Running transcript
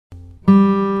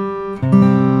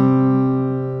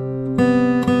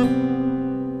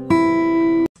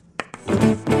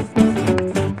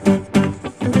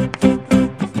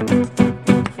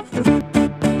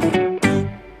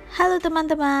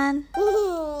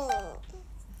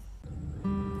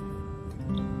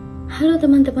Halo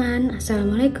teman-teman,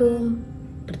 Assalamualaikum.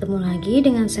 Bertemu lagi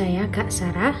dengan saya Kak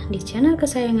Sarah di channel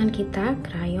kesayangan kita,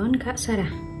 Krayon Kak Sarah.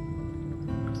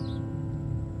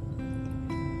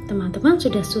 Teman-teman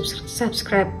sudah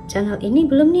subscribe channel ini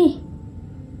belum nih?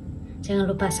 Jangan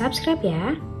lupa subscribe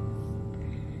ya.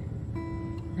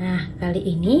 Nah, kali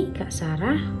ini Kak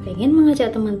Sarah pengen mengajak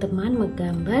teman-teman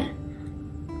menggambar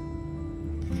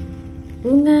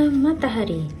bunga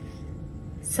matahari,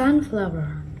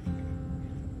 sunflower.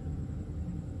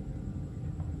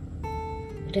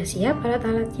 Udah siap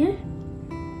alat-alatnya?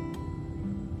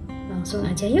 Langsung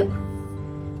aja yuk.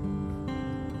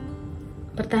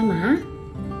 Pertama,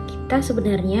 kita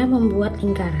sebenarnya membuat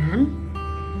lingkaran,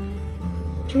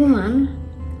 cuman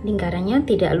lingkarannya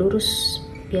tidak lurus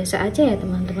biasa aja ya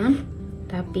teman-teman,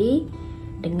 tapi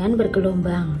dengan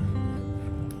bergelombang.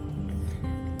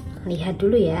 Lihat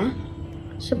dulu ya,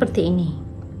 seperti ini.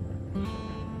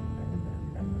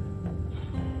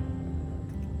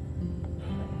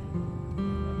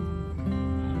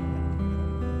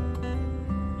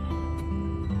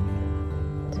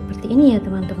 Seperti ini ya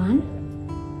teman-teman.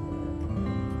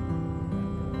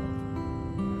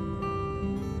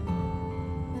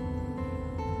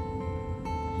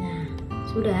 Nah,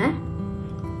 sudah.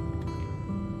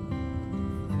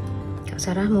 Kak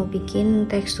Sarah mau bikin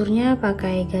teksturnya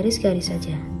pakai garis-garis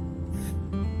saja.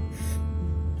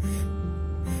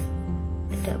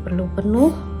 Tidak perlu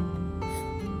penuh.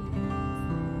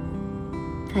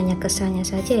 Hanya kesannya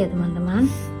saja ya teman-teman.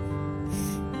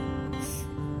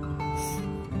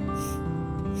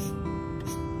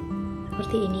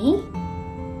 Seperti ini.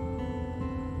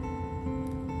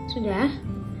 Sudah.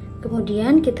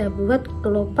 Kemudian kita buat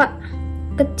kelopak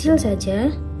kecil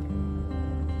saja.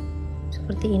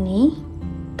 Seperti ini.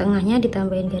 Tengahnya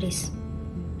ditambahin garis.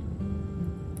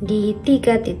 Di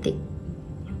 3 titik.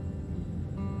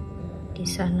 Di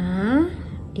sana,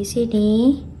 di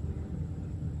sini,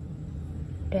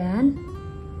 dan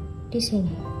di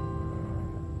sini.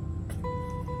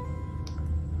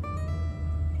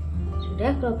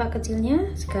 Sudah kelopak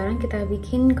kecilnya, sekarang kita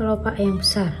bikin kelopak yang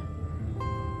besar.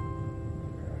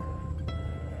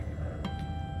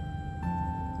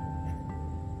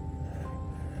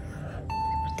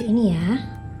 Seperti ini ya.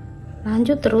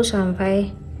 Lanjut terus sampai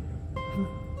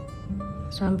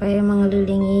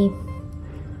mengelilingi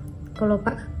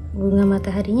kelopak bunga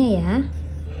mataharinya ya.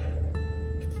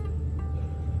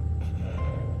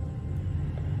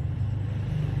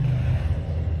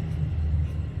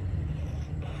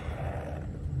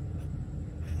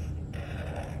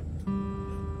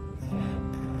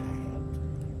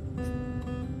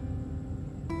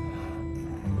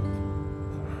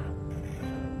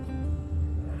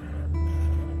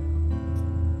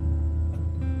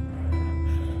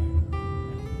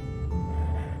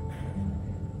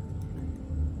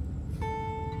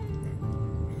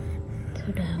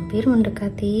 Sudah hampir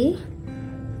mendekati.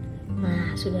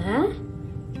 Nah, sudah.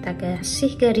 Kita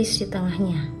kasih garis di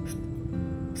tengahnya.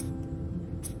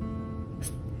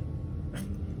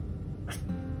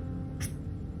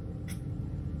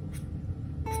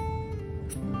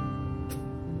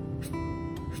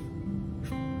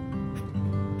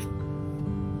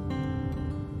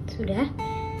 Sudah.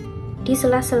 Di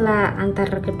sela-sela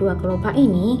antar kedua kelopak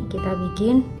ini kita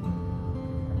bikin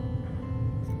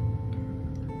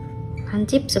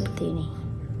lancip seperti ini,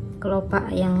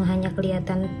 kelopak yang hanya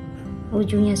kelihatan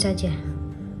ujungnya saja.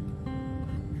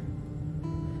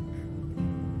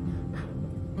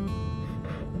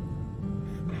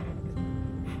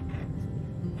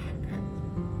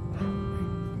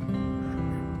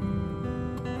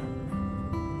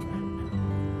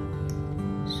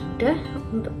 Sudah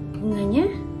untuk bunganya.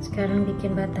 Sekarang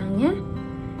bikin batangnya.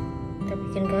 Kita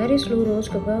bikin garis lurus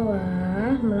ke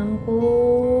bawah,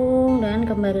 melengkung dan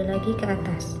kembali lagi ke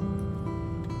atas.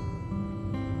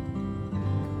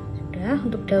 Sudah.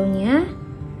 Untuk daunnya,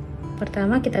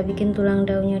 pertama kita bikin tulang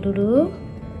daunnya dulu,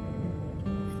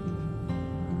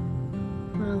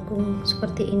 melengkung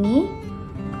seperti ini,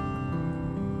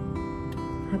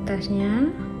 atasnya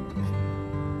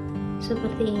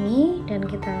seperti ini, dan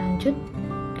kita lanjut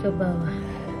ke bawah.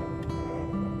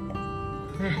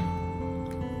 Nah,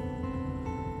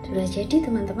 sudah jadi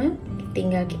teman-teman,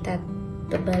 tinggal kita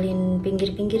tebalin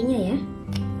pinggir-pinggirnya ya.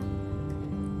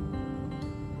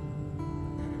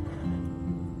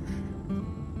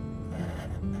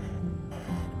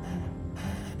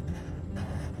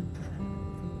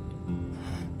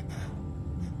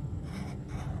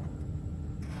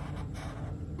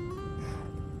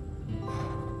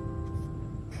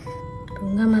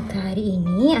 Bunga matahari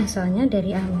ini asalnya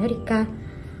dari Amerika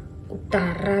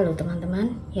Utara loh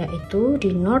teman-teman, yaitu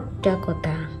di North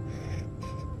Dakota.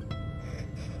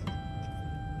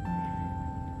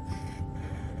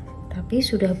 tapi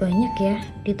sudah banyak ya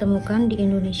ditemukan di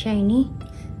Indonesia ini.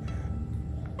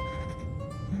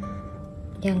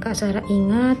 Yang Kak Sarah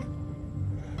ingat,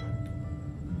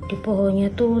 di pohonnya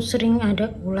tuh sering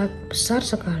ada ulat besar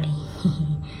sekali.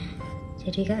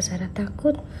 Jadi Kak Sarah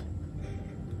takut.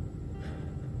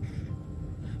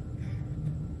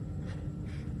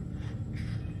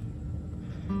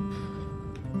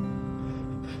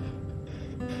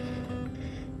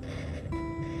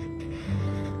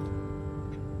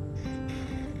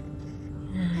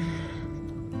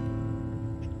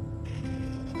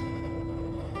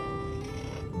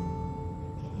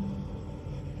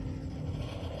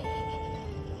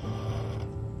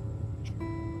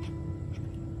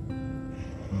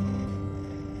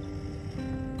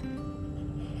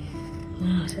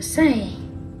 Nah, selesai.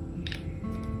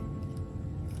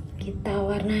 Kita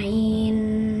warnain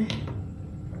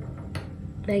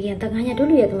bagian tengahnya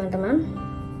dulu ya teman-teman.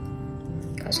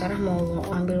 Kak Sarah mau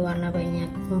ambil warna banyak,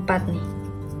 4 nih.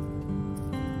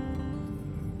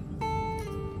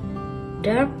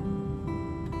 Dark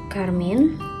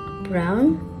carmine,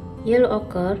 brown, yellow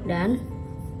ochre, dan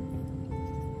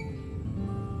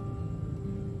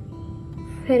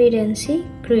verdance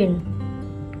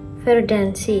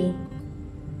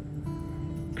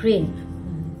green.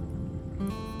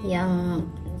 Yang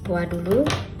tua dulu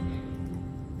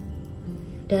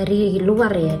dari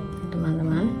luar ya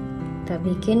teman-teman, kita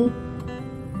bikin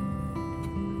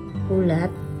bulat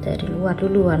dari luar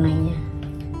dulu warnanya.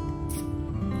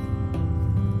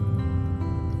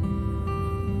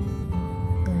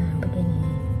 Nah begini.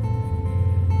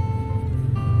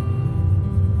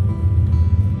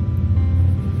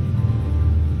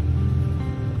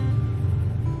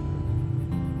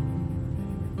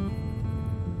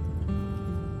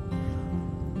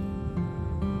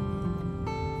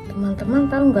 Teman-teman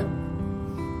tahu nggak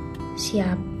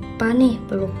siapa nih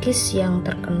pelukis yang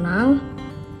terkenal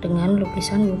dengan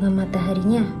lukisan bunga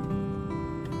mataharinya?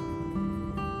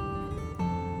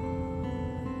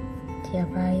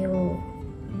 Siapa ayo?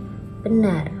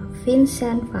 Benar,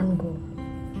 Vincent van Gogh.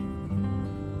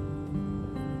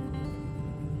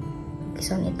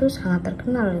 Lukisan itu sangat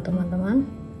terkenal ya teman-teman.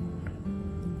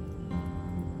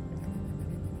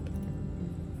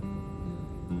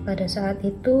 Pada saat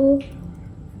itu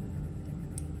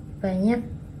banyak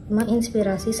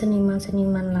menginspirasi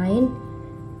seniman-seniman lain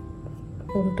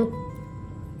untuk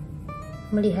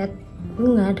melihat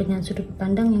bunga dengan sudut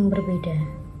pandang yang berbeda.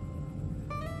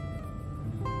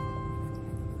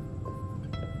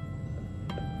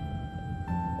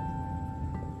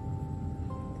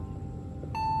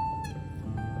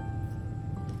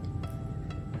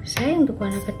 Saya untuk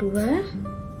warna kedua,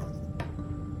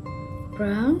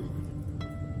 brown.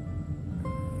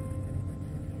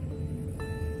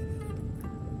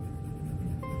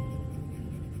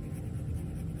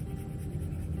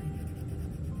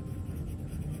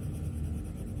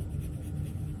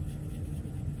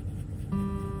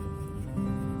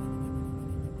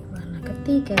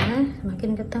 Ketiga,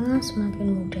 semakin ke tengah semakin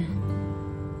mudah.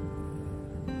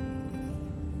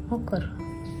 Ochre.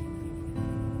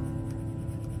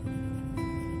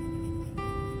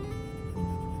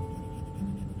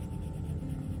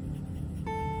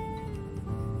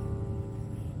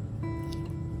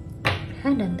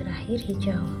 Dan terakhir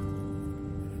hijau.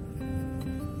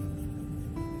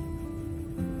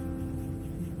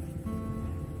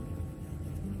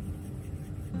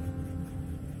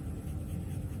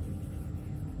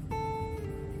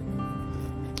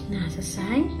 Nah,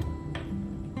 selesai.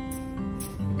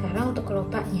 Sekarang untuk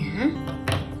kelopaknya,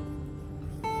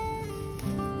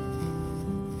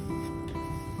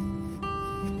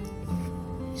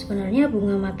 sebenarnya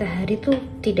bunga matahari itu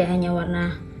tidak hanya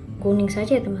warna kuning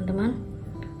saja teman-teman,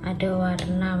 ada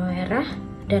warna merah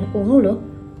dan ungu loh.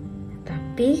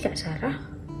 Tapi Kak Sarah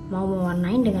mau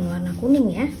mewarnain dengan warna kuning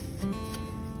ya.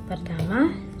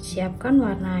 Pertama, siapkan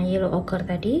warna yellow ochre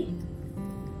tadi,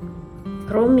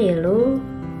 chrome yellow,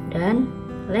 dan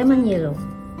lemon yellow.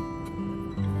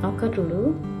 Ochre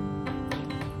dulu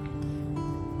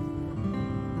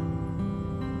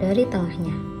dari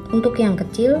tengahnya. Untuk yang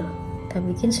kecil kita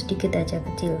bikin sedikit aja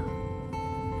kecil,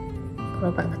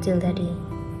 kelopak kecil tadi.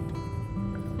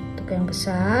 Untuk yang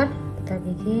besar kita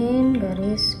bikin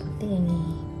garis seperti ini.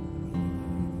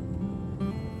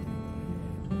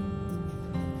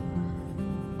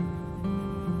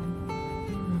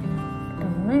 Kita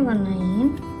mulai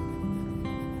warnain.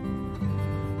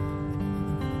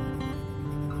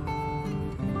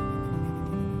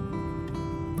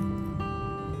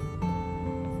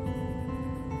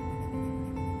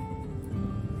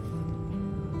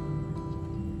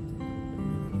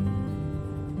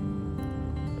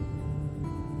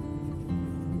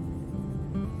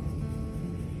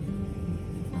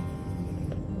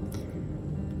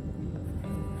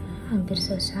 hampir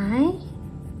selesai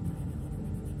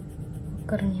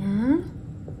ukurnya.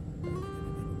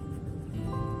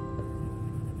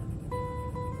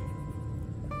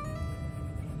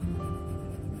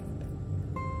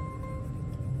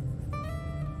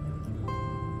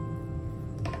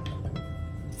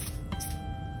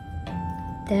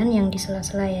 Dan yang di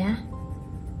sela-sela ya.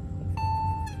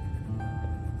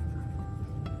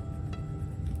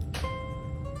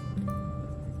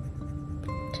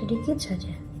 Sedikit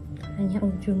saja, hanya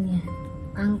ujungnya,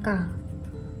 pangkal.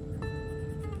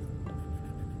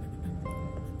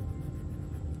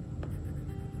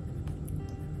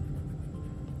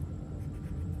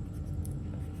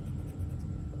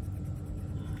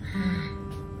 Nah,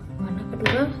 warna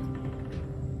kedua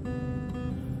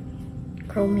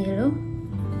Crayon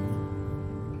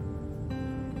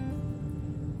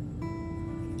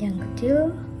yang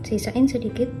kecil, sisain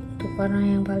sedikit untuk warna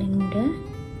yang paling muda,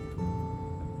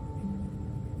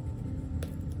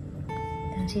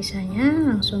 dan sisanya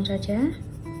langsung saja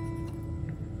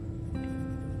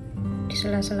di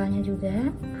sela-selanya juga.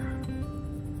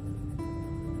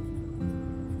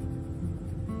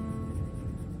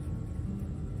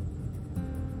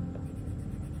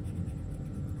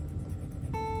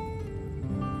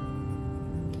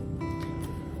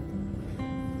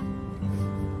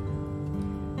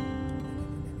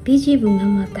 Biji bunga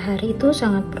matahari itu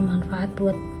sangat bermanfaat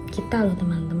buat kita loh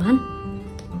teman-teman.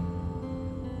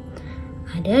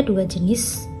 Ada dua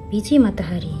jenis biji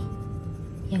matahari.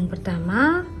 Yang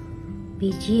pertama,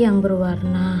 biji yang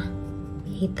berwarna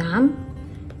hitam,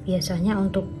 biasanya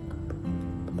untuk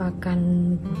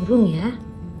pakan burung ya.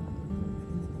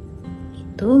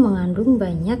 Itu mengandung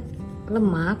banyak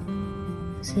lemak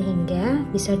sehingga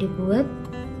bisa dibuat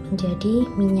menjadi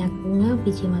minyak bunga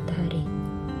biji matahari.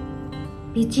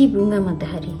 Biji bunga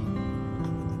matahari.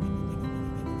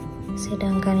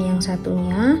 Sedangkan yang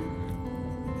satunya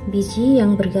biji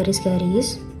yang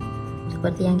bergaris-garis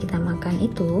seperti yang kita makan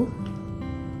itu,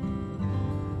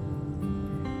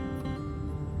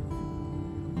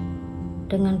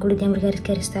 dengan kulit yang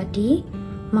bergaris-garis tadi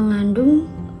mengandung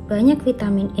banyak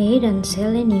vitamin E dan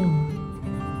selenium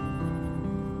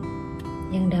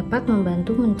yang dapat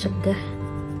membantu mencegah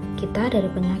kita dari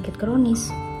penyakit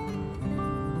kronis.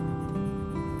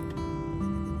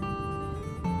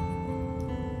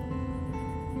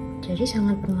 Jadi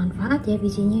sangat bermanfaat ya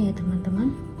bijinya ya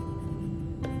teman-teman.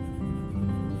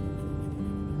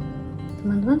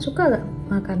 Teman-teman suka gak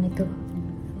makan itu?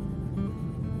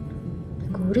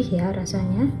 Gurih ya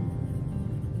rasanya.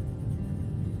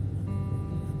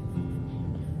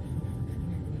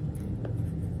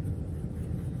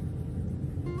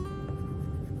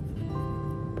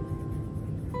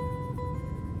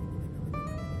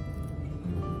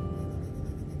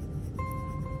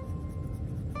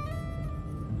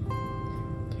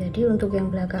 Jadi untuk yang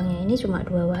belakangnya ini cuma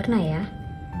dua warna ya.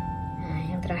 Nah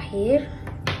yang terakhir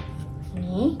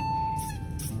ini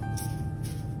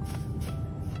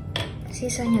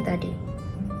sisanya tadi,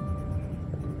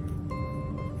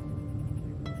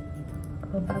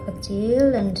 kelopak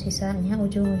kecil dan sisanya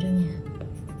ujung-ujungnya.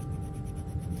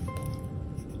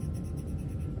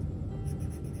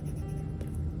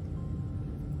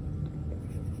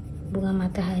 Bunga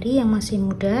matahari yang masih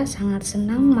muda sangat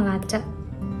senang melacak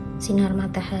sinar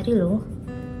matahari loh.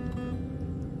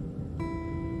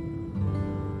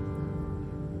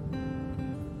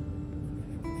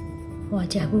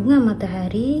 Wajah bunga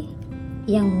matahari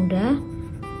yang muda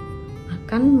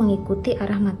akan mengikuti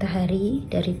arah matahari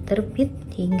dari terbit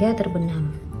hingga terbenam,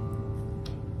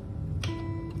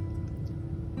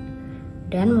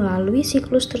 dan melalui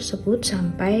siklus tersebut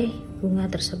sampai bunga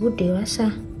tersebut dewasa.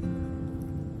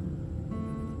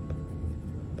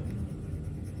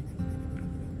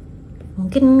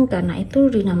 Mungkin karena itu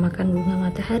dinamakan bunga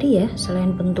matahari ya,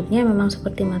 selain bentuknya memang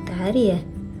seperti matahari ya.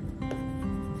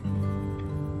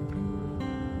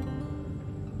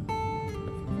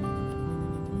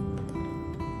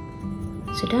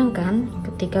 Sedangkan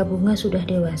ketika bunga sudah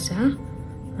dewasa,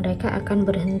 mereka akan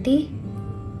berhenti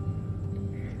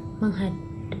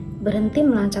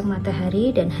melacak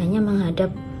matahari dan hanya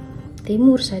menghadap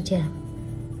timur saja.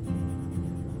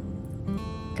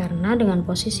 Karena dengan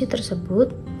posisi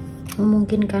tersebut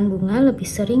memungkinkan bunga lebih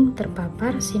sering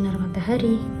terpapar sinar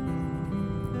matahari.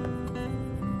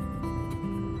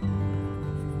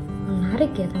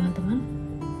 Menarik ya teman-teman.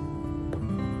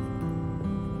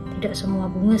 Tidak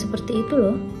semua bunga seperti itu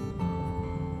loh.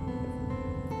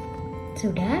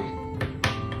 Sudah.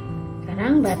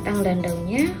 Sekarang batang dan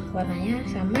daunnya warnanya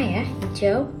sama ya,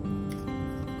 hijau,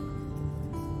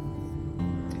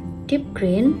 deep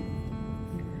green,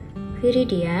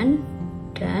 viridian,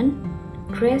 dan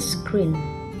grass green.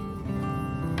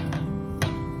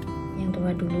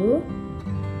 bawah dulu.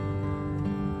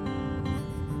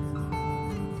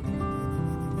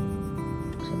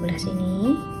 Sebelah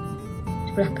sini,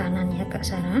 sebelah kanan ya Kak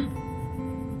Sarah.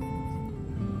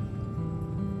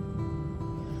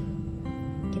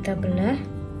 Kita belah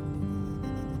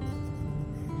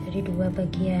jadi 2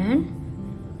 bagian.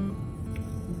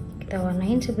 Kita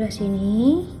warnain sebelah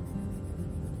sini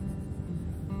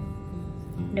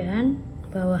dan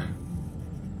bawah.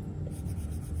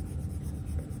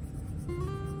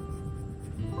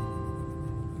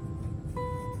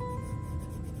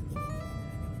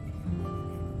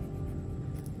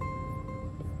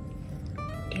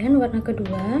 Kemudian warna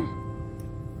kedua,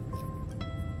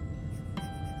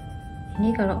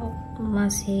 ini kalau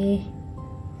masih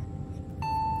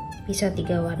bisa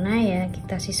 3 warna ya,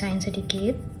 kita sisain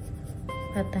sedikit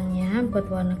batangnya buat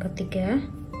warna ketiga.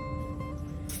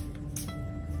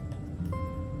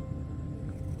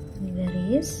 Ini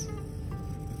garis.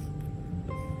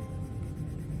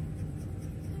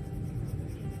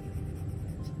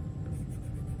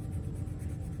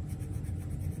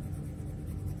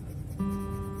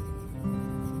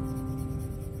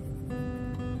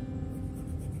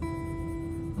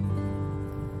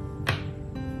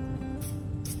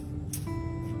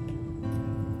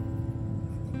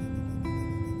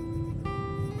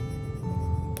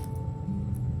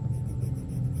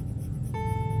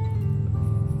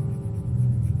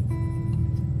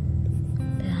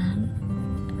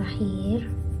 Terakhir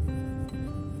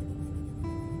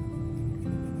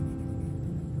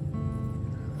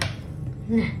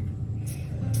nah,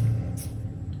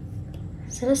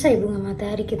 selesai bunga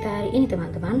matahari kita hari ini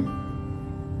teman-teman.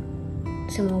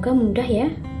 Semoga mudah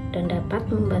ya dan dapat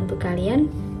membantu kalian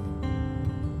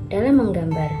dalam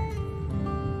menggambar.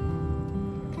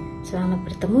 Selamat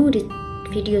bertemu di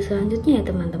video selanjutnya ya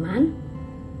teman-teman.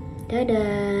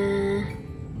 Dadah.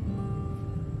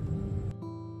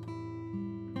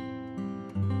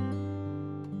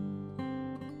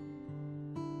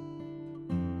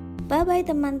 Bye-bye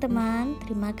teman-teman,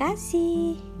 terima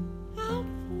kasih.